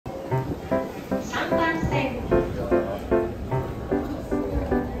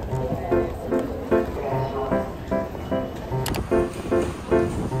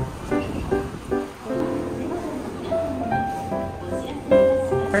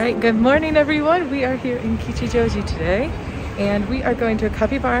Alright, good morning everyone. We are here in Kichijoji today and we are going to a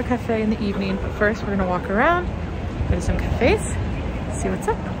capybara cafe in the evening, but first we're going to walk around, go to some cafes, see what's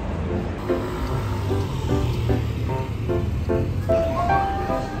up.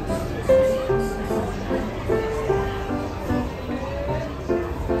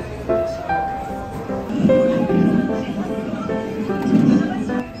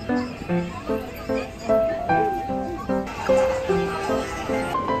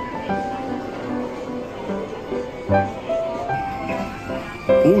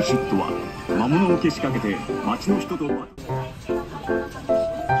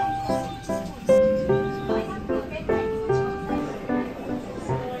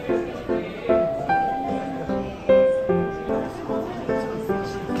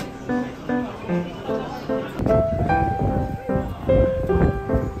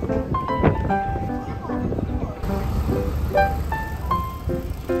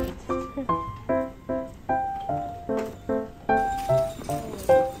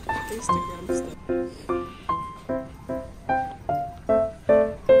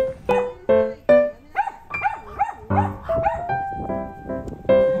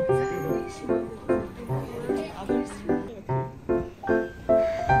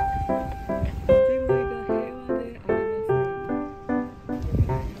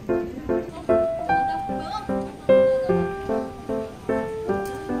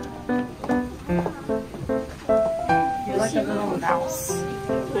 Like a little mouse.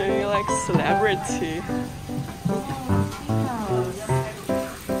 Yeah, you're like celebrity.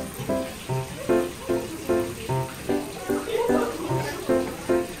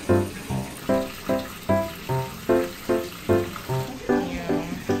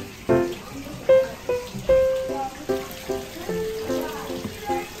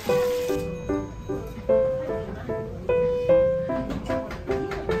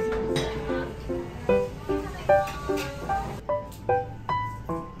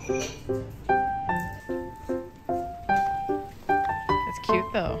 It's cute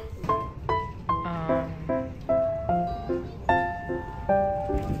though.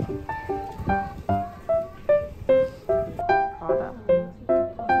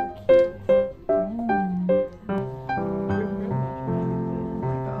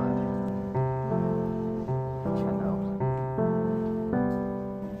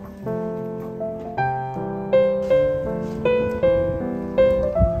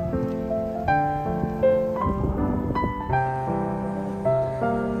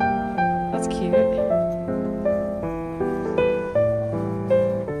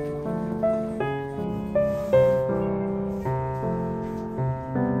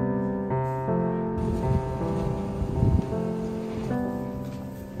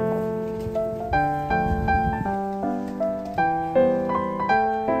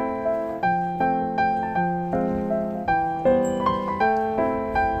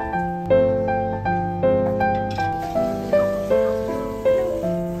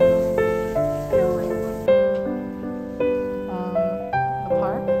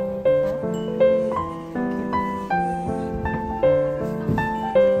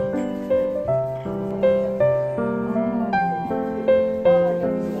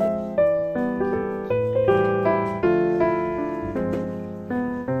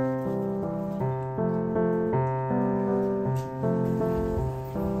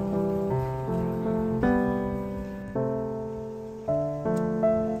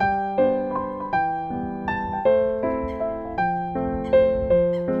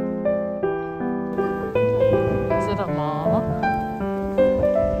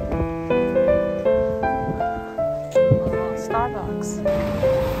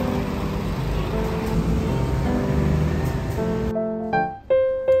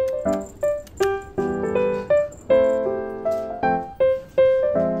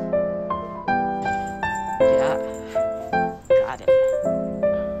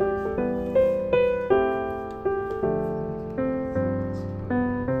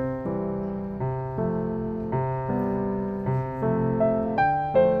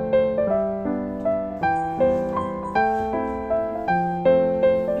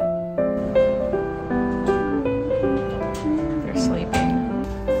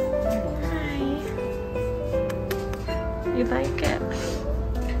 You like it?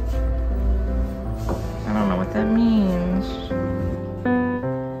 I don't know what that means.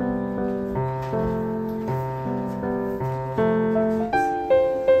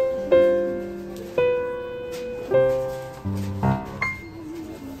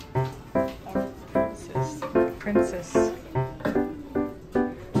 Princess.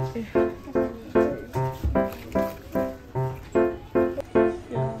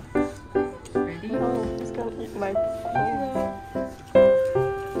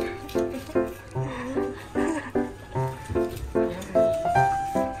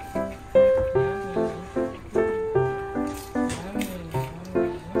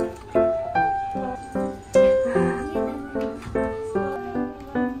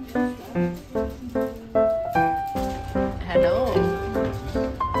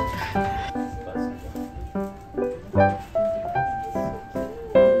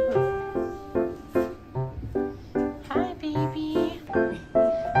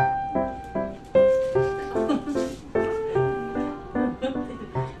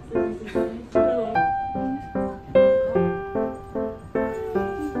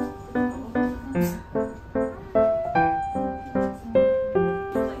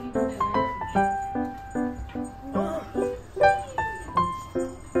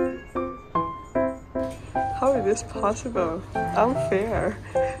 this possible? Unfair.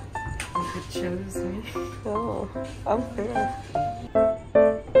 It chose me. No, unfair.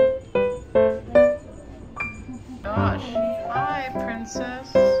 Gosh. Hi,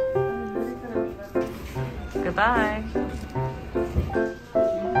 princess. Goodbye.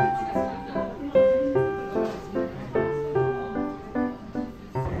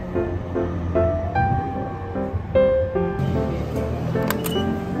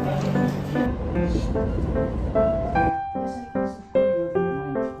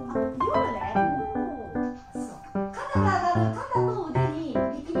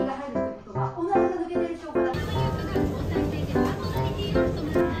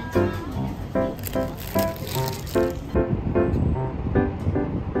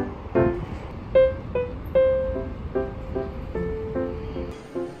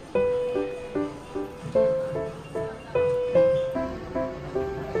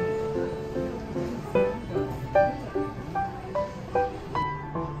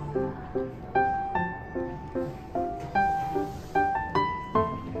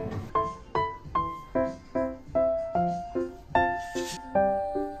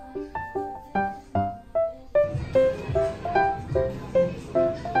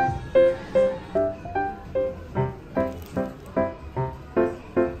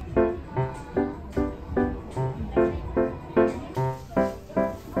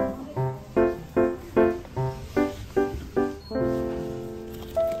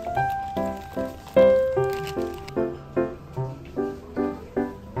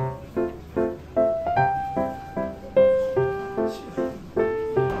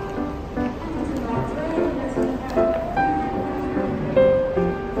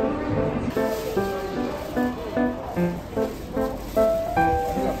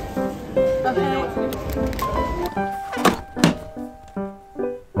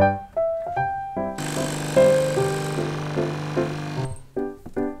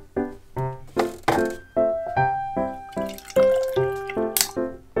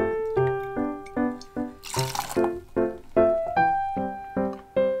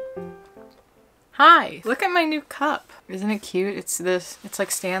 Hi, look at my new cup. Isn't it cute? It's like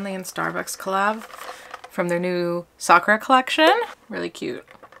Stanley and Starbucks collab from their new Sakura collection. Really cute.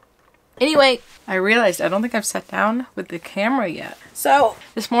 Anyway, I realized I don't think I've sat down with the camera yet. So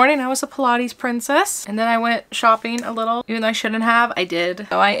this morning I was a Pilates princess and then I went shopping a little. Even though I shouldn't have, I did.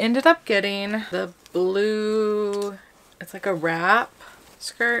 So I ended up getting the blue, it's like a wrap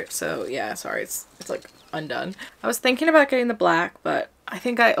skirt. So yeah, sorry, it's like undone. I was thinking about getting the black, but I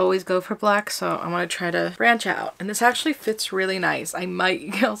think I always go for black, so I'm gonna try to branch out. And this actually fits really nice. I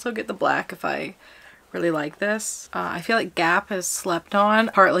might also get the black if I really like this. I feel like Gap is slept on,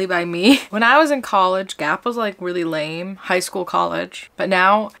 partly by me. When I was in college, Gap was like really lame, high school, college. But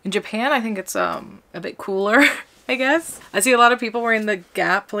now in Japan, I think it's a bit cooler, I guess. I see a lot of people wearing the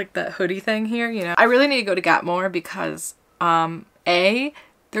Gap, like the hoodie thing here, you know. I really need to go to Gap more because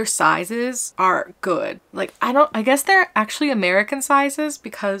their sizes are good. Like, I guess they're actually American sizes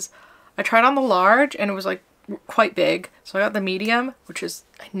because I tried on the large and it was like quite big. So I got the medium, which is,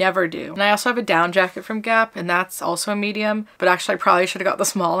 I never do. And I also have a down jacket from Gap and that's also a medium, but actually I probably should have got the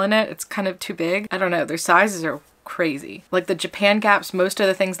small in it. It's kind of too big. I don't know, their sizes are crazy. Like the Japan Gaps, most of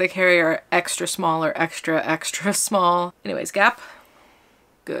the things they carry are extra small or extra small. Anyways, Gap,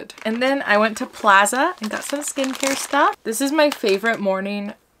 good. And then I went to Plaza and got some skincare stuff. This is my favorite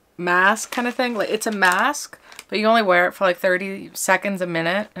morning mask kind of thing. Like it's a mask, but you only wear it for like 30 seconds a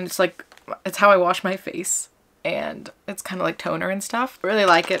minute. And it's like, it's how I wash my face. And it's kind of like toner and stuff. I really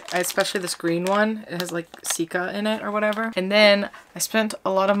like it, especially this green one. It has like Sika in it or whatever. And then I spent a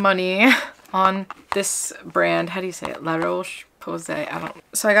lot of money on this brand. How do you say it? La Roche-Posay. I don't know.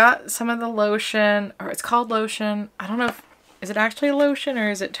 So I got some of the lotion, or it's called lotion. I don't know if, is it actually lotion or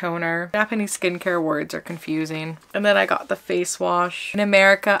is it toner? Japanese skincare words are confusing. And then I got the face wash. In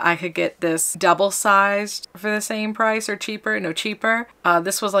America, I could get this double sized for the same price or cheaper. No, cheaper.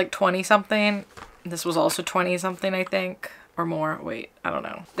 This was like 20 something. This was also 20 something, I think, or more. Wait, I don't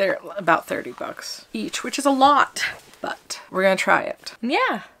know. They're about 30 bucks each, which is a lot, but we're gonna try it. And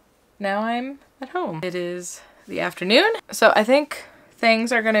yeah, now I'm at home. It is the afternoon. So I think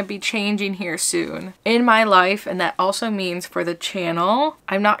things are gonna be changing here soon in my life, and that also means for the channel.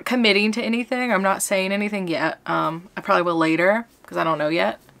 I'm not committing to anything. I'm not saying anything yet. I probably will later because I don't know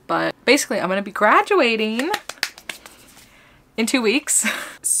yet. But basically, I'm gonna be graduating in 2 weeks.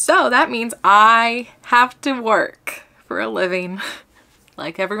 So that means I have to work for a living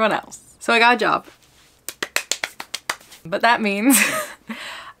like everyone else. So I got a job. But that means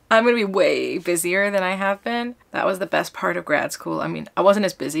I'm gonna be way busier than I have been. That was the best part of grad school. I mean, I wasn't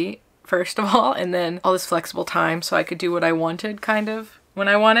as busy first of all, and then all this flexible time so I could do what I wanted kind of when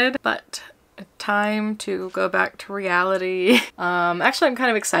I wanted. But time to go back to reality. Actually, I'm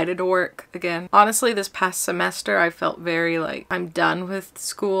kind of excited to work again. Honestly, this past semester I felt very like I'm done with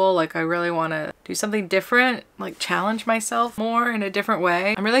school. Like I really want to do something different, like challenge myself more in a different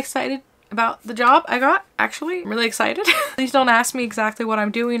way. I'm really excited about the job I got, actually. I'm really excited. Please don't ask me exactly what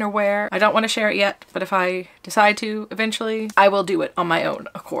I'm doing or where. I don't want to share it yet, but if I decide to eventually, I will do it on my own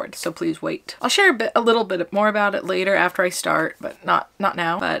accord, so please wait. I'll share a little bit more about it later after I start, but not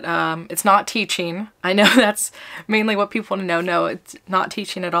now. But it's not teaching. I know that's mainly what people want to know. No, it's not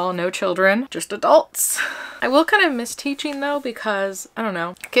teaching at all. No children, just adults. I will kind of miss teaching though, because I don't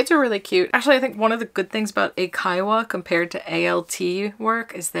know, kids are really cute. Actually, I think one of the good things about Eikaiwa compared to ALT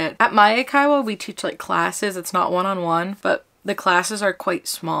work is that at my Eikaiwa we teach like classes. It's not one-on-one, but the classes are quite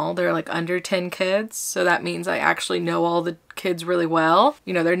small. They're like under 10 kids, so that means I actually know all the kids really well.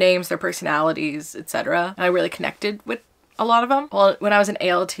 You know, their names, their personalities, etc. And I really connected with a lot of them. Well, when I was in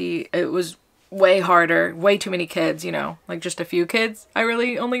ALT, it was way harder, way too many kids, you know, like just a few kids I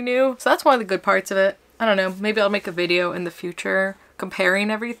really only knew. So that's one of the good parts of it. I don't know, maybe I'll make a video in the future comparing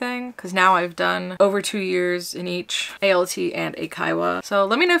everything, because now I've done over 2 years in each ALT and Eikaiwa. So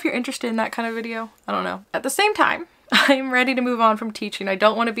let me know if you're interested in that kind of video. I don't know. At the same time, I'm ready to move on from teaching. I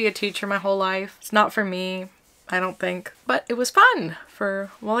don't want to be a teacher my whole life. It's not for me, I don't think. But it was fun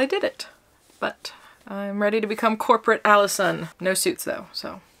while I did it. But I'm ready to become corporate Allison. No suits though,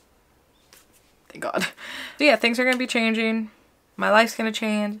 so thank God. So yeah, things are gonna be changing. My life's gonna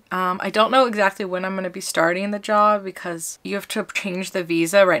change. I don't know exactly when I'm gonna be starting the job because you have to change the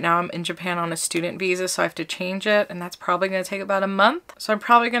visa. Right now I'm in Japan on a student visa, so I have to change it, and that's probably gonna take about a month. So I'm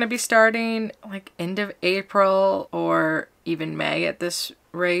probably gonna be starting like end of April or even May at this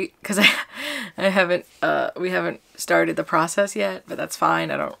rate, because we haven't started the process yet, but that's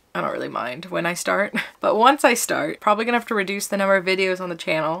fine. I don't really mind when I start. But once I start, probably gonna have to reduce the number of videos on the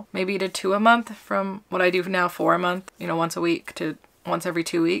channel, maybe to 2 a month from what I do now, 4 a month, you know, once a week to once every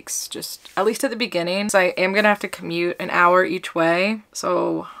 2 weeks, just at least at the beginning. So I am gonna have to commute an hour each way,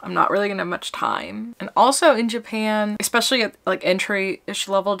 so I'm not really gonna have much time. And also in Japan, especially at like entry-ish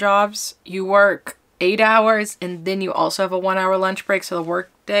level jobs, you work 8 hours and then you also have a 1 hour lunch break, so the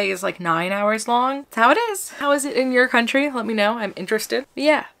work day is like 9 hours long. That's how it is. How is it in your country? Let me know. I'm interested. But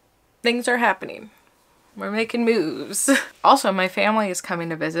yeah, things are happening. We're making moves. Also, my family is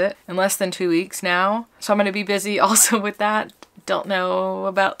coming to visit in less than 2 weeks now, so I'm gonna be busy also with that. Don't know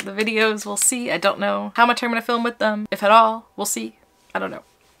about the videos. We'll see. I don't know how much I'm gonna film with them, if at all. We'll see. I don't know.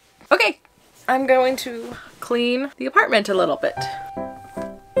 Okay, I'm going to clean the apartment a little bit.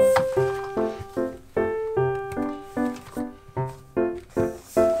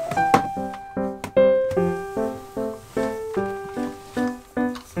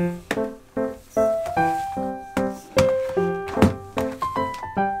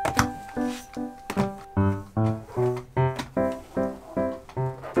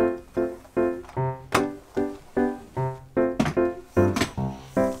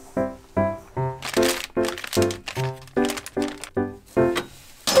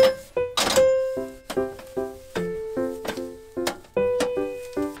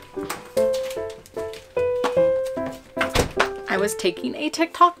 I was taking a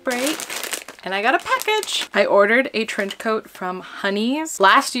TikTok break and I got a package. I ordered a trench coat from Honey's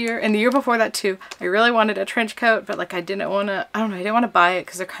last year and the year before that too. I really wanted a trench coat, but like I didn't want to buy it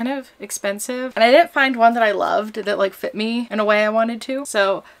because they're kind of expensive. And I didn't find one that I loved that like fit me in a way I wanted to.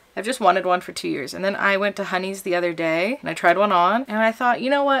 So I've just wanted one for 2 years. And then I went to Honey's the other day and I tried one on and I thought, you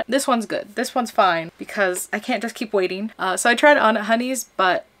know what? This one's good. This one's fine because I can't just keep waiting. So I tried it on at Honey's,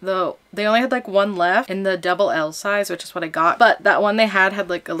 but they only had like one left in the double L size, which is what I got. But that one they had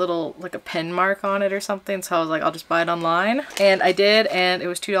like a little, like a pen mark on it or something. So I was like, I'll just buy it online. And I did, and it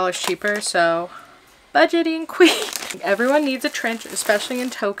was $2 cheaper. So budgeting queen. Everyone needs a trench, especially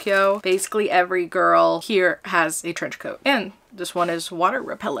in Tokyo. Basically every girl here has a trench coat. And this one is water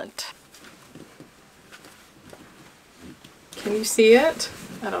repellent. Can you see it?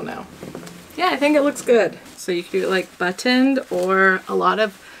 I don't know. Yeah, I think it looks good. So you can do it like buttoned, or a lot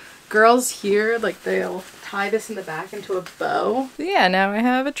of girls here, like they'll tie this in the back into a bow. So yeah, now I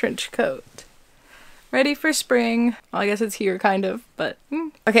have a trench coat. Ready for spring. Well, I guess it's here kind of, but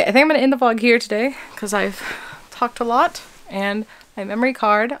okay, I think I'm gonna end the vlog here today because I've talked a lot and my memory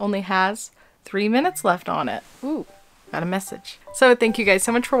card only has 3 minutes left on it. Ooh, got a message. So thank you guys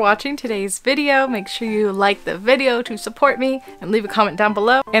so much for watching today's video. Make sure you like the video to support me and leave a comment down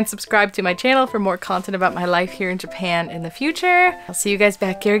below and subscribe to my channel for more content about my life here in Japan in the future. I'll see you guys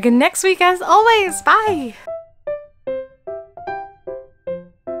back here again next week as always. Bye!